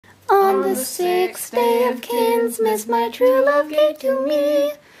On the 6th day of Kinzmas, my true love gave to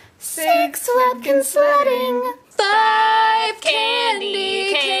me 6 webkin sledding, 5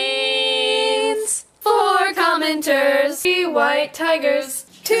 candy canes, 4 commenters, 3 white tigers,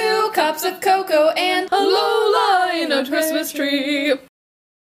 2 cups of cocoa, and a low line of Christmas tree.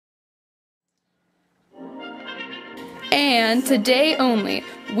 And today only,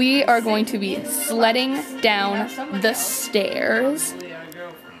 we are going to be sledding down the stairs.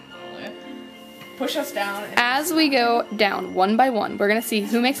 Push us down. As we go down one by one, we're gonna see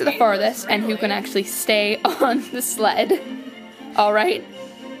who makes it the farthest and who can actually stay on the sled. Alright,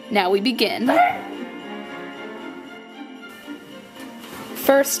 now we begin.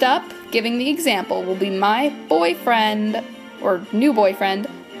 First up, giving the example, will be my boyfriend, or new boyfriend,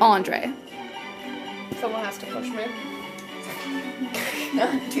 Andre. Someone has to push me.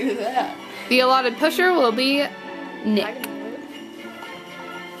 Don't do that. The allotted pusher will be Nick.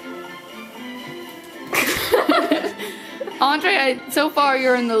 Andre, so far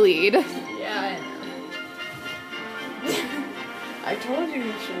you're in the lead. Yeah, I know. I told you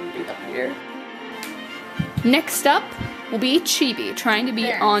you shouldn't be up here. Next up will be Chibi, trying to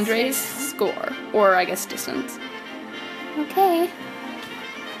beat Andre's score, or I guess distance. Okay.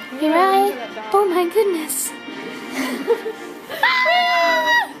 Here oh my goodness.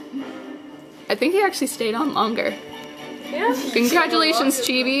 I think he actually stayed on longer. Yeah. Congratulations,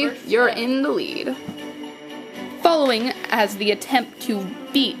 Chibi, you're in the lead. Following as the attempt to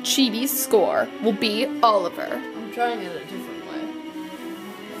beat Chibi's score will be Oliver. I'm trying it a different way.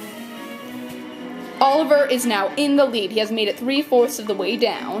 Oliver is now in the lead. He has made it 3/4 of the way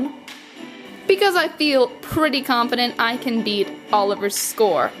down. Because I feel pretty confident I can beat Oliver's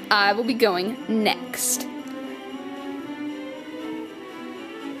score, I will be going next.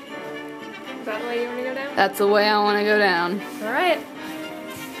 Is that the way you want to go down? That's the way I want to go down. Alright.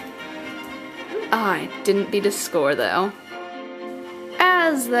 I didn't beat his score though.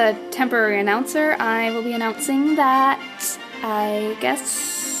 As the temporary announcer, I will be announcing that I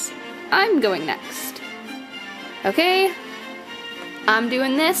guess I'm going next. Okay? I'm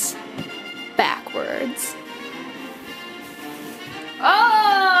doing this backwards.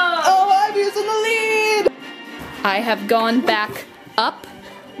 Oh, I'm using the lead! I have gone back up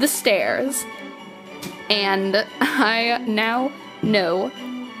the stairs, and I now know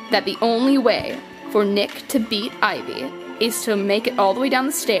that the only way for Nick to beat Ivy is to make it all the way down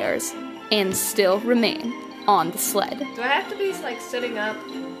the stairs and still remain on the sled. Do I have to be like sitting up?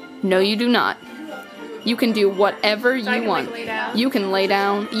 No, you do not. You can do whatever So I you can, want. like, lay down? You can lay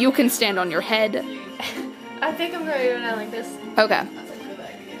down, you can stand on your head. I think I'm going to go down like this. Okay.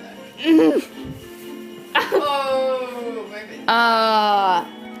 Oh, baby.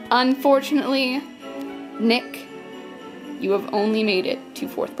 Unfortunately, Nick, you have only made it to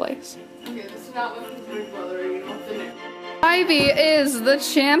 4th place. Okay, this is not what the big brother you know, the Nick. Ivy is the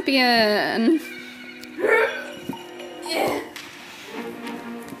champion. Yeah.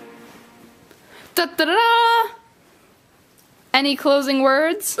 Da-da-da-da! Any closing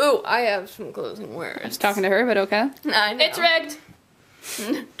words? Ooh, I have some closing words. I was talking to her, but okay. I know. It's rigged.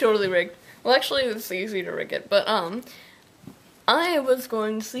 Totally rigged. Well, actually, it's easy to rig it, but, I was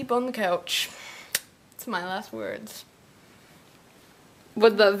going to sleep on the couch. It's my last words.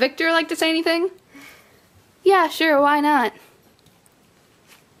 Would the victor like to say anything? Yeah, sure, why not?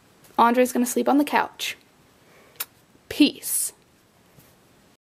 Andre's gonna sleep on the couch. Peace.